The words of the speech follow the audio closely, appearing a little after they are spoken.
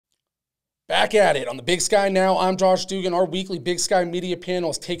Back at it on the Big Sky now. I'm Josh Dugan. Our weekly Big Sky media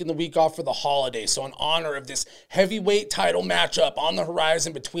panel is taking the week off for the holiday. So in honor of this heavyweight title matchup on the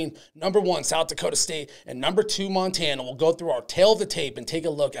horizon between number 1 South Dakota State and number 2 Montana, we'll go through our tail of the tape and take a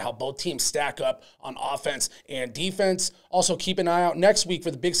look at how both teams stack up on offense and defense. Also keep an eye out next week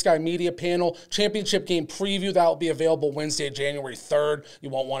for the Big Sky media panel. Championship game preview. That will be available Wednesday, January 3rd. You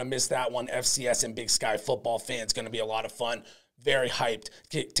won't want to miss that one. FCS and Big Sky football fans. Going to be a lot of fun. Very hyped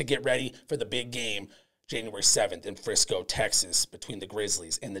to get ready for the big game, January 7th in Frisco, Texas, between the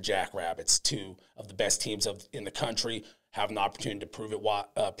Grizzlies and the Jackrabbits, 2 of the best teams in the country, have an opportunity to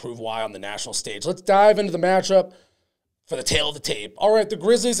prove why on the national stage. Let's dive into the matchup for the tail of the tape. All right, the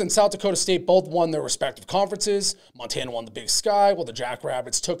Grizzlies and South Dakota State both won their respective conferences. Montana won the Big Sky, while the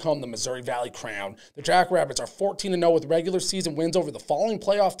Jackrabbits took home the Missouri Valley Crown. The Jackrabbits are 14-0 with regular season wins over the following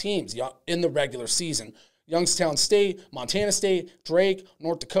playoff teams in the regular season: Youngstown State, Montana State, Drake,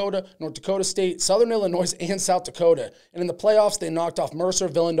 North Dakota State, Southern Illinois, and South Dakota. And in the playoffs, they knocked off Mercer,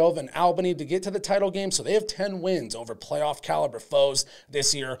 Villanova, and Albany to get to the title game, so they have 10 wins over playoff caliber foes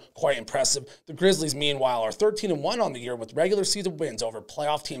this year. Quite impressive. The Grizzlies, meanwhile, are 13-1 on the year with regular season wins over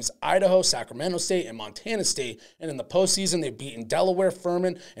playoff teams Idaho, Sacramento State, and Montana State. And in the postseason, they've beaten Delaware,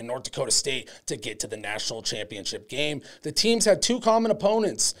 Furman, and North Dakota State to get to the national championship game. The teams had 2 common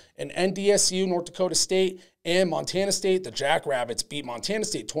opponents in NDSU, North Dakota State, and Montana State. The Jackrabbits beat Montana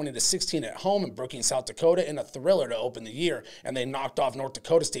State 20-16 at home in Brookings, South Dakota in a thriller to open the year, and they knocked off North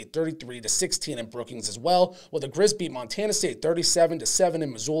Dakota State 33-16 in Brookings as well. Well, the Grizz beat Montana State 37-7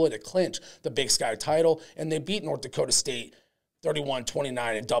 in Missoula to clinch the Big Sky title, and they beat North Dakota State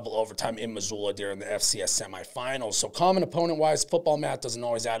 31-29 in double overtime in Missoula during the FCS semifinals. So common opponent-wise, football math doesn't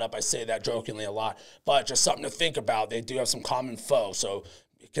always add up. I say that jokingly a lot, but just something to think about. They do have some common foes, so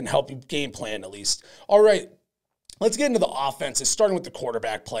it can help you game plan at least. All right, let's get into the offenses, starting with the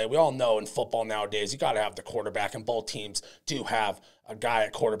quarterback play. We all know in football nowadays, you got to have the quarterback, and both teams do have a guy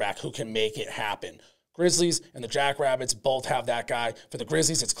at quarterback who can make it happen. Grizzlies and the Jackrabbits both have that guy. For the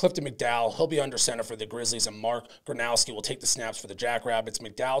Grizzlies, it's Clifton McDowell. He'll be under center for the Grizzlies, and Mark Gronowski will take the snaps for the Jackrabbits.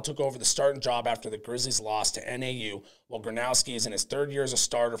 McDowell took over the starting job after the Grizzlies lost to NAU, while Gronowski is in his 3rd year as a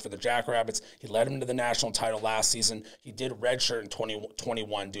starter for the Jackrabbits. He led him to the national title last season. He did redshirt in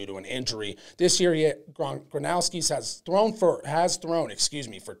 2021 due to an injury. This year, Gronowski has thrown for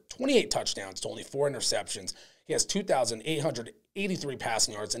 28 touchdowns to only 4 interceptions. He has 2,883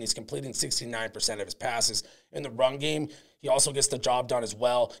 passing yards, and he's completing 69% of his passes. In the run game, he also gets the job done as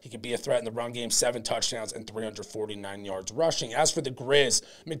well. He can be a threat in the run game, 7 touchdowns and 349 yards rushing. As for the Grizz,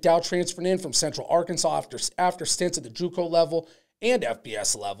 McDowell transferred in from Central Arkansas after stints at the JUCO level and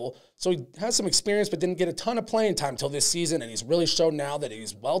FBS level. So he has some experience but didn't get a ton of playing time until this season, and he's really shown now that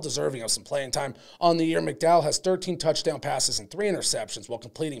he's well-deserving of some playing time. On the year, McDowell has 13 touchdown passes and 3 interceptions while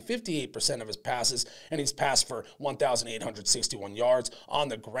completing 58% of his passes, and he's passed for 1,861 yards on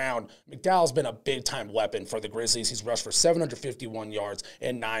the ground. McDowell's been a big-time weapon for the Grizzlies. He's rushed for 751 yards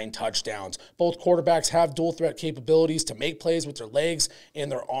and 9 touchdowns. Both quarterbacks have dual-threat capabilities to make plays with their legs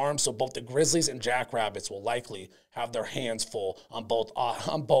and their arms, so both the Grizzlies and Jackrabbits will likely have their hands full on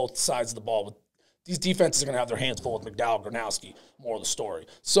both sides of the ball. These defenses are going to have their hands full with McDowell, Gronowski, more of the story.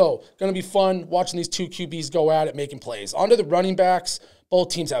 So, going to be fun watching these 2 QBs go at it, making plays. On to the running backs. Both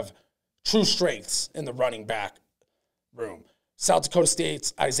teams have true strengths in the running back room. South Dakota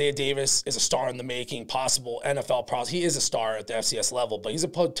State's Isaiah Davis is a star in the making, possible NFL prospect. He is a star at the FCS level, but he's a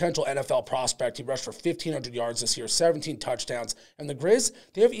potential NFL prospect. He rushed for 1,500 yards this year, 17 touchdowns. And the Grizz,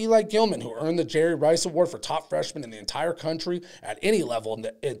 they have Eli Gilman, who earned the Jerry Rice Award for top freshman in the entire country at any level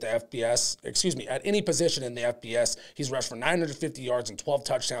at any position in the FBS. He's rushed for 950 yards and 12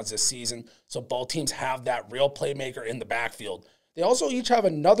 touchdowns this season. So both teams have that real playmaker in the backfield. They also each have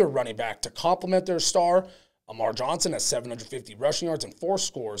another running back to complement their star. Amar Johnson has 750 rushing yards and 4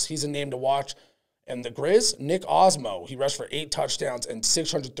 scores. He's a name to watch. And the Grizz, Nick Osmo, he rushed for 8 touchdowns and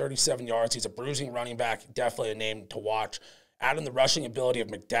 637 yards. He's a bruising running back, definitely a name to watch. Add in the rushing ability of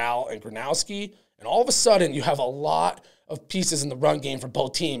McDowell and Gronowski, and all of a sudden you have a lot of pieces in the run game for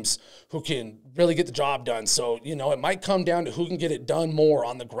both teams who can really get the job done. So, it might come down to who can get it done more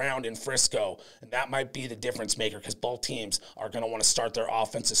on the ground in Frisco, and that might be the difference maker because both teams are going to want to start their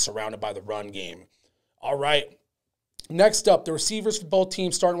offenses surrounded by the run game. All right, next up, the receivers for both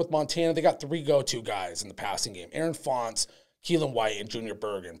teams, starting with Montana. They got 3 go-to guys in the passing game: Aaron Fonts, Keelan White, and Junior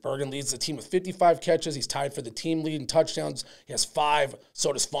Bergen. Bergen leads the team with 55 catches. He's tied for the team lead in touchdowns. He has 5,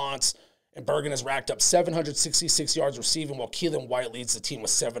 so does Fonts. And Bergen has racked up 766 yards receiving, while Keelan White leads the team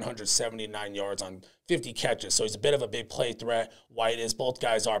with 779 yards on 50 catches. So he's a bit of a big play threat. White is, both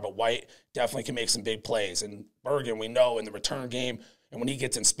guys are, but White definitely can make some big plays. And Bergen, we know in the return game, And when he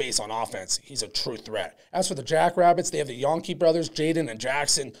gets in space on offense, he's a true threat. As for the Jackrabbits, they have the Yonke brothers, Jaden and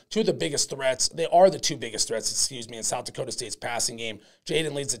Jackson, two of the biggest threats. They are the two biggest threats, in South Dakota State's passing game.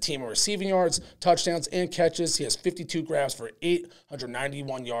 Jaden leads the team in receiving yards, touchdowns, and catches. He has 52 grabs for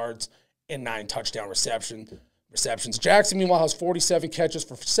 891 yards and 9 touchdown receptions. Jackson, meanwhile, has 47 catches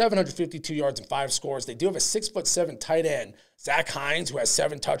for 752 yards and 5 scores. They do have a 6'7" tight end, Zach Hines, who has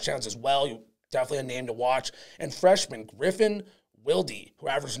 7 touchdowns as well. Definitely a name to watch. And freshman Griffin Wilde, who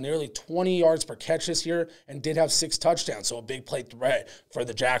averaged nearly 20 yards per catch this year and did have 6 touchdowns, so a big play threat for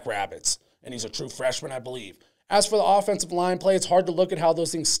the Jackrabbits. And he's a true freshman, I believe. As for the offensive line play, it's hard to look at how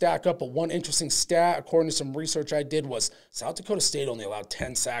those things stack up, but one interesting stat, according to some research I did, was South Dakota State only allowed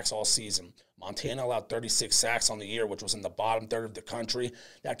 10 sacks all season. Montana allowed 36 sacks on the year, which was in the bottom third of the country.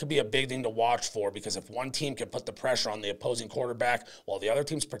 That could be a big thing to watch for, because if one team can put the pressure on the opposing quarterback while the other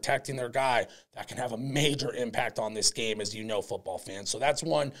team's protecting their guy, that can have a major impact on this game, as you know, football fans. So that's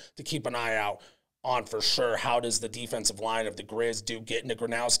one to keep an eye out on for sure. How does the defensive line of the Grizz do get into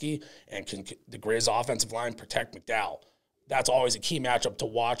Gronowski, and can the Grizz offensive line protect McDowell? That's always a key matchup to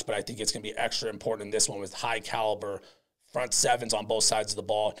watch, but I think it's going to be extra important in this one with high caliber front sevens on both sides of the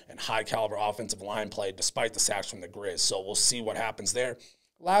ball and high caliber offensive line play despite the sacks from the Grizz. So we'll see what happens there.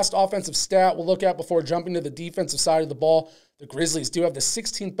 Last offensive stat we'll look at before jumping to the defensive side of the ball. The Grizzlies do have the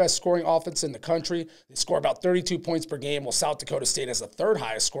 16th best scoring offense in the country. They score about 32 points per game, while South Dakota State has the 3rd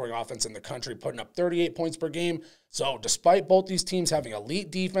highest scoring offense in the country, putting up 38 points per game. So despite both these teams having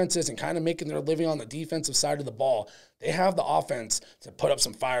elite defenses and kind of making their living on the defensive side of the ball, they have the offense to put up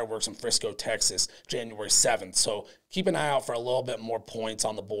some fireworks in Frisco, Texas, January 7th. So keep an eye out for a little bit more points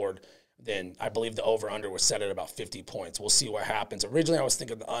on the board. Then I believe the over-under was set at about 50 points. We'll see what happens. Originally, I was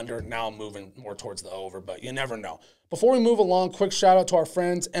thinking the under. Now I'm moving more towards the over, but you never know. Before we move along, quick shout-out to our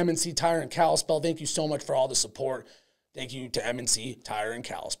friends, M C Tire in Kalispell. Thank you so much for all the support. Thank you to M C Tire in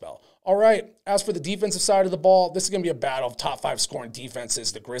Kalispell. All right, as for the defensive side of the ball, this is going to be a battle of top 5 scoring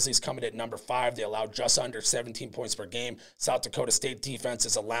defenses. The Grizzlies coming at number 5. They allow just under 17 points per game. South Dakota State defense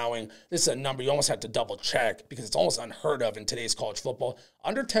is allowing, this is a number you almost have to double check because it's almost unheard of in today's college football,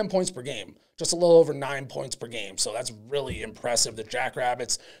 under 10 points per game, just a little over 9 points per game. So that's really impressive. The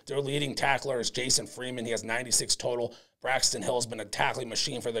Jackrabbits, their leading tackler is Jason Freeman. He has 96 total. Braxton Hill has been a tackling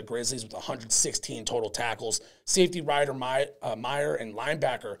machine for the Grizzlies with 116 total tackles. Safety Ryder Meyer and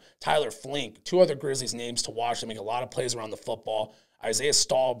linebacker Tyler Flink, 2 other Grizzlies names to watch. They make a lot of plays around the football. Isaiah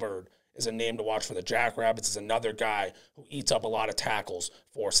Stallbird is a name to watch for the Jackrabbits. Is another guy who eats up a lot of tackles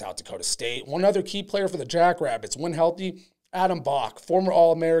for South Dakota State. One other key player for the Jackrabbits, when healthy, Adam Bach, former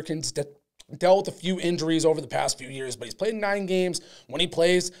All-Americans, dealt with a few injuries over the past few years, but he's played 9 games. When he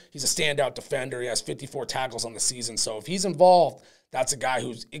plays, he's a standout defender. He has 54 tackles on the season. So if he's involved, that's a guy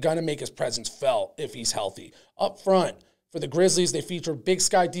who's going to make his presence felt if he's healthy. Up front, for the Grizzlies, they feature Big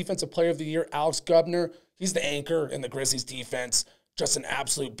Sky Defensive Player of the Year, Alex Gubner. He's the anchor in the Grizzlies defense. Just an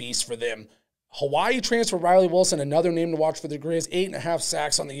absolute beast for them. Hawaii transfer Riley Wilson, another name to watch for the Grizz, 8.5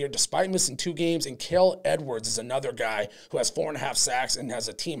 sacks on the year despite missing 2 games. And Cale Edwards is another guy who has 4.5 sacks and has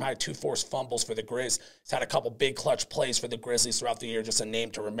a team-high 2 forced fumbles for the Grizz. He's had a couple big clutch plays for the Grizzlies throughout the year, just a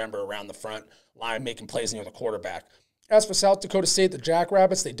name to remember around the front line, making plays near the quarterback. As for South Dakota State, the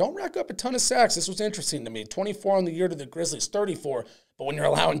Jackrabbits, they don't rack up a ton of sacks. This was interesting to me. 24 on the year to the Grizzlies, 34. But when you're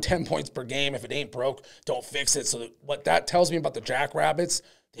allowing 10 points per game, if it ain't broke, don't fix it. So what that tells me about the Jackrabbits,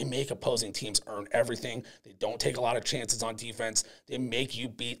 they make opposing teams earn everything. They don't take a lot of chances on defense. They make you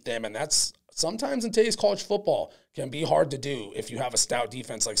beat them, and that's sometimes in today's college football can be hard to do if you have a stout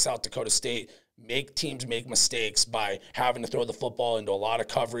defense like South Dakota State. Make teams make mistakes by having to throw the football into a lot of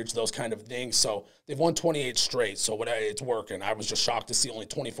coverage, those kind of things. So they've won 28 straight, so it's working. I was just shocked to see only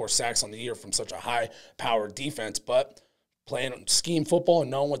 24 sacks on the year from such a high-powered defense, but playing scheme football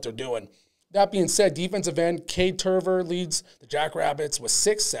and knowing what they're doing. That being said, defensive end Cade Turver leads the Jackrabbits with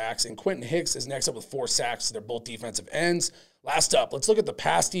 6 sacks, and Quentin Hicks is next up with 4 sacks. They're both defensive ends. Last up, let's look at the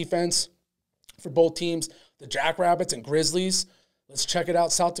pass defense for both teams, the Jackrabbits and Grizzlies. Let's check it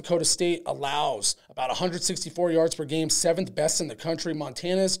out. South Dakota State allows about 164 yards per game, 7th best in the country.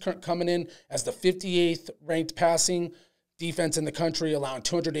 Montana is coming in as the 58th ranked passing defense in the country, allowing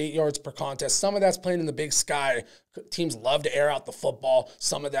 208 yards per contest. Some of that's playing in the Big Sky. Teams love to air out the football.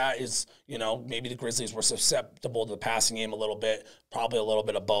 Some of that is, maybe the Grizzlies were susceptible to the passing game a little bit, probably a little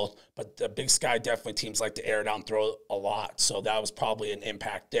bit of both. But the Big Sky, definitely teams like to air it out and throw a lot. So that was probably an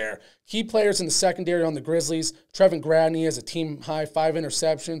impact there. Key players in the secondary on the Grizzlies, Trevin Gradney has a team-high 5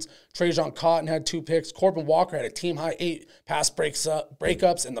 interceptions. Trajan Cotton had 2 picks. Corbin Walker had a team-high 8 pass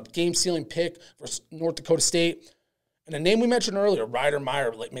breakups and the game-sealing pick for North Dakota State. And a name we mentioned earlier, Ryder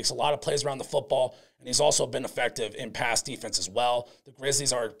Meyer, makes a lot of plays around the football, and he's also been effective in pass defense as well. The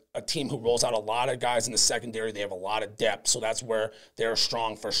Grizzlies are a team who rolls out a lot of guys in the secondary. They have a lot of depth, so that's where they're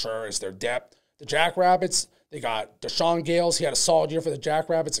strong for sure, is their depth. The Jackrabbits, they got Deshaun Gales. He had a solid year for the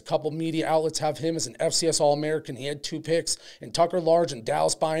Jackrabbits. A couple media outlets have him as an FCS All-American. He had 2 picks. And Tucker Large and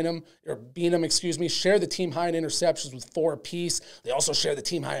Dallas Bynum, share the team high in interceptions with 4 apiece. They also share the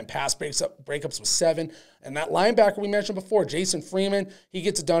team high in pass breakups with 7. And that linebacker we mentioned before, Jason Freeman, he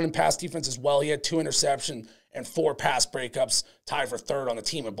gets it done in pass defense as well. He had 2 interceptions and 4 pass breakups, tied for 3rd on the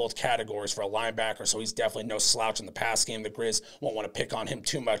team in both categories for a linebacker, so he's definitely no slouch in the pass game. The Grizz won't want to pick on him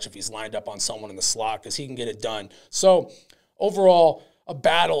too much if he's lined up on someone in the slot because he can get it done. So overall, a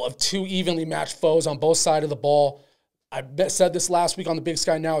battle of 2 evenly matched foes on both sides of the ball. I said this last week on the Big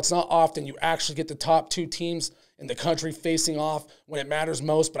Sky Now. It's not often you actually get the top 2 teams in the country facing off when it matters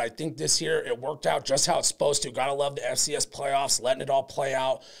most, but I think this year it worked out just how it's supposed to. Gotta love the FCS playoffs, letting it all play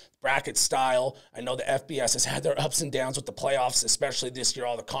out, bracket style. I know the FBS has had their ups and downs with the playoffs, especially this year,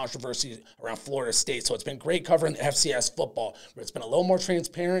 all the controversy around Florida State. So it's been great covering the FCS football, where it's been a little more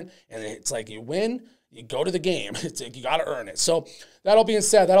transparent, and it's like you win, you go to the game. It's like you got to earn it. So that all being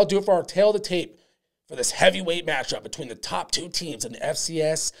said, that'll do it for our tail of the tape for this heavyweight matchup between the top 2 teams in the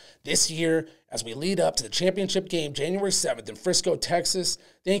FCS this year as we lead up to the championship game January 7th in Frisco, Texas.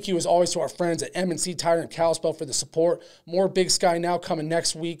 Thank you, as always, to our friends at M C Tire in Kalispell for the support. More Big Sky Now coming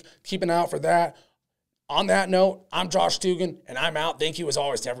next week. Keep an eye out for that. On that note, I'm Josh Dugan, and I'm out. Thank you, as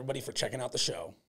always, to everybody for checking out the show.